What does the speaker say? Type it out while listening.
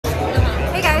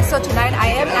So tonight I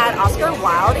am at Oscar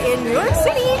Wilde in New York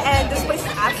City, and this place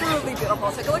is absolutely beautiful.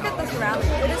 Take a look at the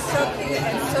surroundings. It is so cute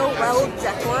and so well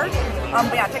decorated.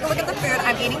 But yeah, take a look at the food.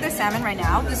 I'm eating their salmon right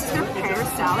now. This is their pear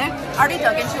salad. I already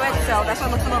dug into it, so that's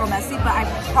why it looks a little messy, but I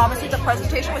promise you the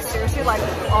presentation was seriously like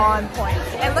on point.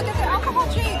 And look at their alcohol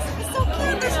drinks. It's so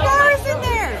cute. There's flowers in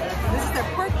there. This is their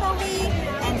pork belly,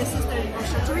 and this is their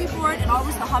charcuterie board, and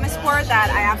always the hummus board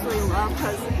that I absolutely love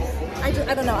because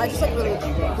I don't know, I just like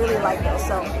really like those.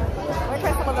 So I'm gonna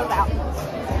try some of those out.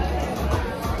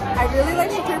 I really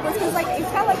like charcuterie boards because like it's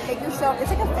kind of like make yourself.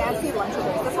 It's like a fancy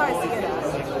lunchable. That's how I see it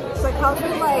as. So it comes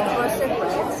with like roasted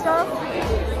bread and stuff.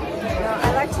 You know,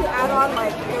 I like to add on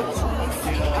like goat cheese.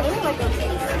 I really like goat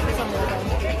cheese for some reason.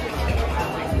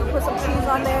 We'll put some cheese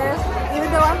on there, even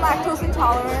though I'm lactose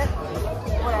intolerant.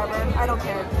 Whatever, I don't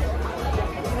care.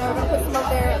 You know, I'm gonna put some of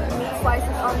their meat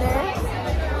slices on there.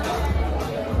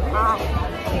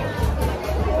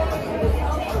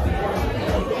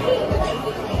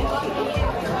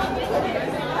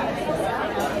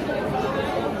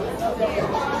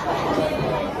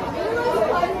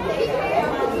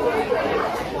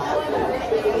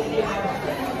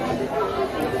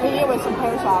 We eat it with some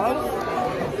pear salad.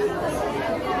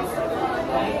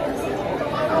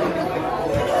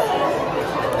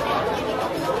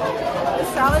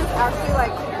 Salad is actually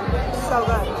like so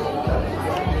good.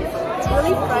 It's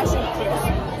really fresh and crisp.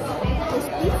 There's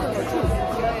beef in there too.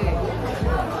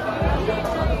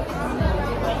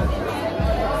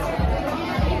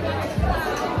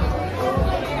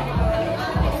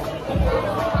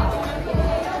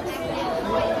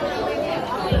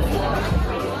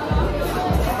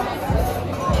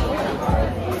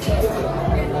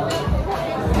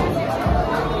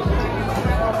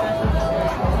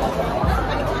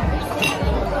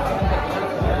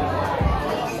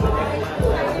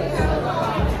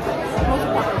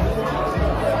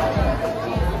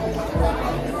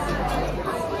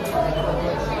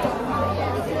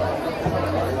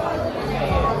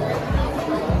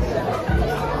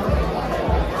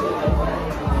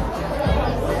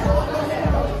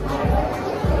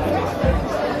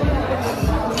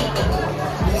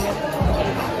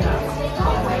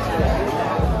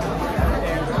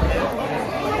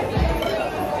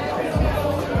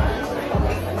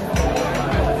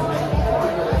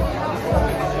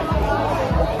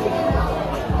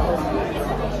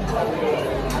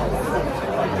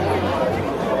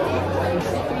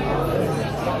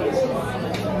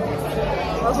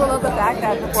 I also love the fact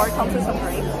that the board comes with some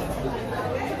grapes.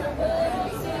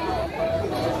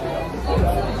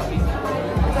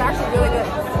 It's actually really good.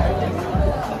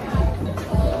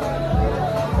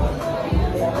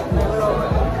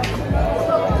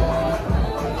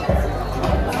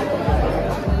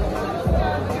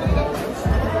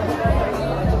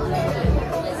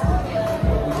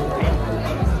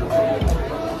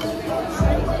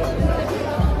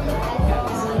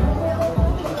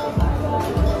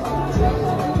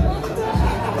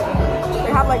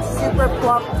 Like super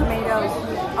plump tomatoes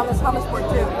on this hummus board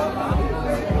too.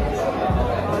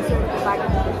 Let's see if I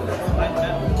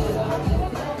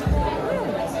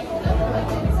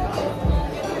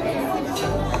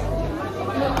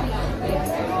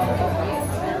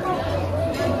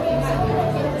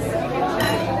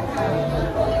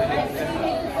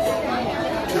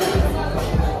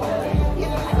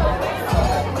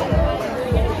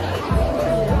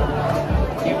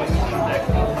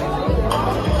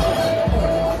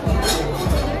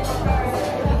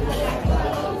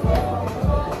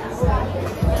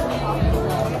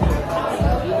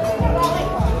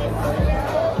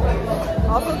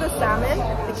Also the salmon,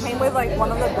 it came with like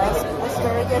one of the best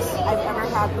asparagus I've ever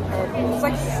had prepared. It's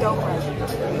like so fresh.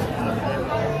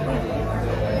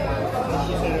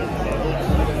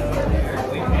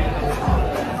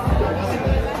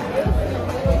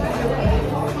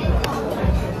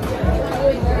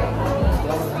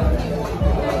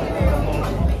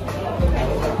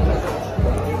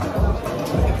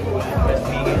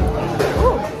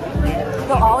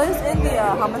 The olives in the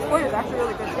hummus board is actually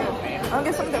really good too. I'm gonna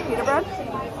get some of their pita bread,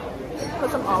 put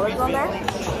some olives on there.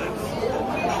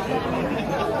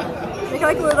 Make it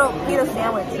like a little pita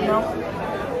sandwich, you know?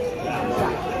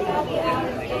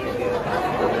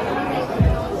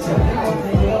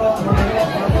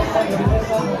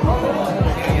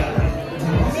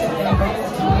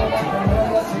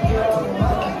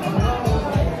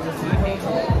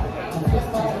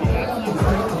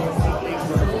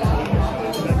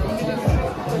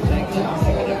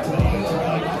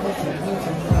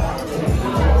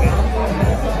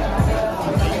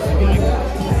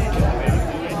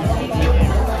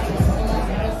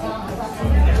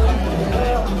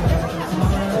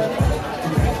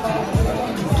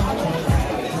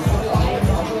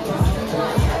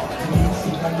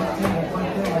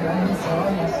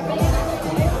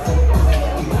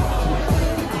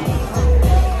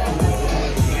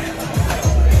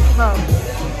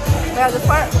 Yeah, this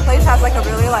place has like a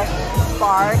really like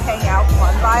bar, hang out,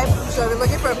 fun vibe. So if you're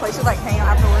looking for a place to like hang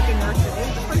out after work in New York City,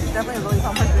 this place is definitely a really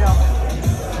fun place to go.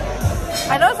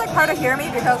 I know it's like hard to hear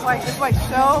me because like it's like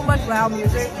so much loud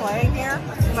music playing here,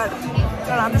 but I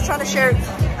don't know, I'm just trying to share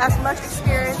as much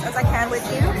experience as I can with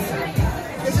you.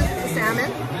 This is the salmon.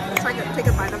 Let's try to take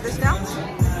a bite of this now. Look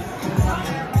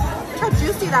how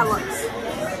juicy that looks.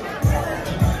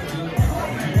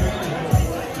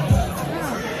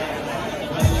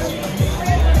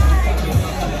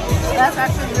 That's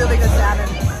actually really good salmon.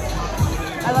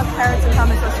 I love carrots and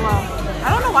hummus as well.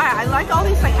 I don't know why, I like all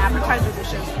these like appetizer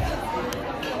dishes.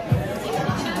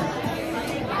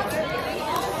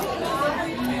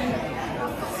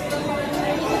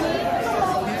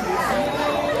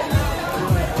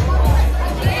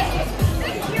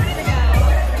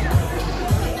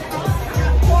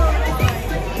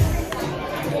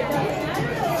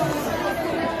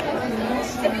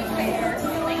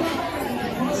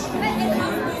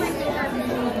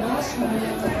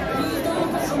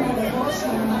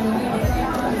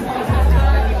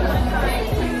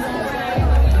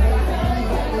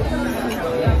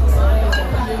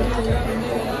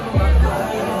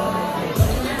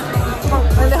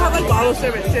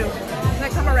 Service too. When I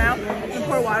come around and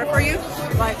pour water for you,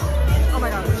 like, oh my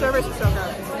god, the service is so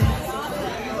good.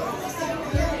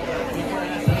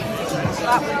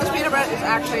 This pita bread is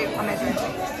actually amazing.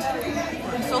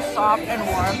 It's so soft and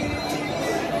warm.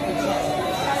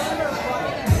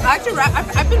 I've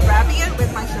been wrapping it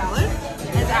with my salad,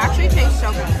 and it actually tastes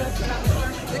so good.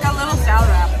 It's like a little salad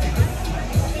wrap.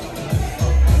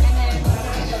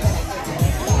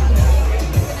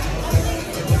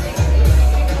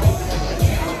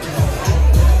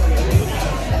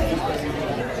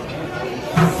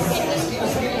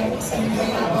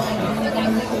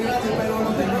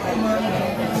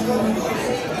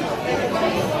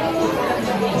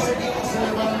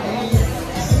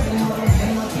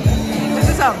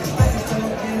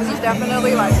 This is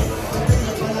definitely like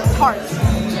tart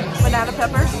banana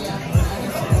peppers,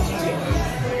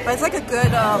 but it's like a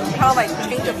good kind of like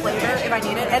change of flavor if I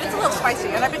need it, and it's a little spicy,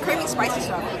 and I've been craving spicy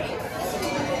stuff.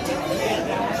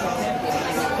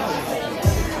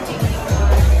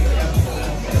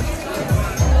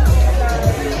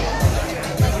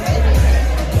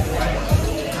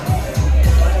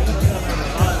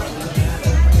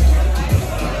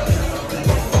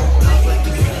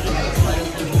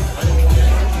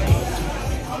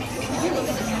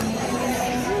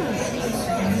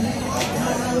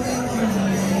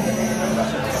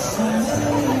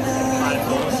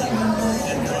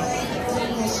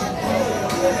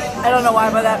 I don't know why,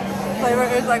 but that flavor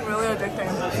is like really addicting.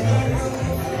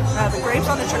 The grapes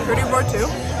on the charcuterie board too.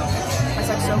 It's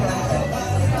like so good.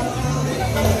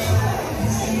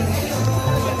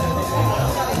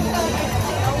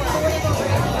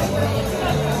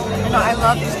 You know, I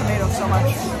love these tomatoes so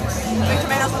much. Big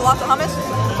tomatoes with lots of hummus.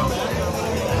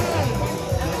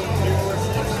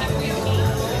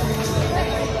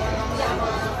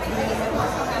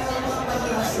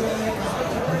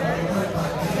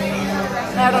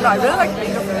 I don't know, I really like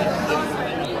mango food.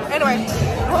 Anyway, I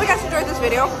hope you guys enjoyed this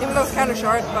video, even though it's kind of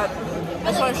short, but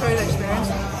I just want to show you the experience.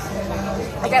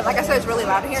 Again, like I said, it's really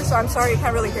loud in here, so I'm sorry you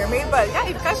can't really hear me, but yeah,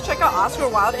 if you guys check out Oscar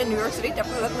Wilde in New York City,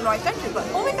 definitely let me know I sent you, but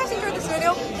hope you guys enjoyed this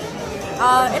video.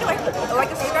 Anyway, like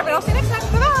and subscribe, and I'll see you next time.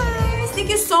 Bye-bye! Thank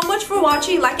you so much for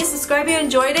watching. Like and subscribe if you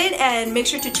enjoyed it, and make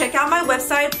sure to check out my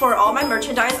website for all my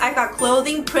merchandise. I've got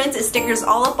clothing, prints, and stickers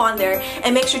all up on there,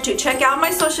 and make sure to check out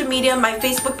my social media, my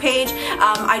Facebook page.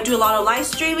 I do a lot of live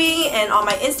streaming, and on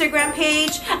my Instagram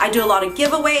page I do a lot of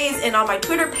giveaways, and on my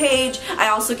Twitter page I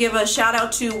also give a shout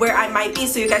out to where I might be,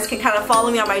 so you guys can kind of follow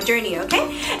me on my journey,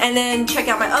 okay? And then check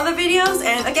out my other videos,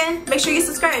 and again, make sure you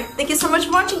subscribe. Thank you so much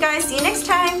for watching, guys. See you next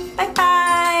time. Bye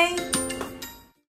bye.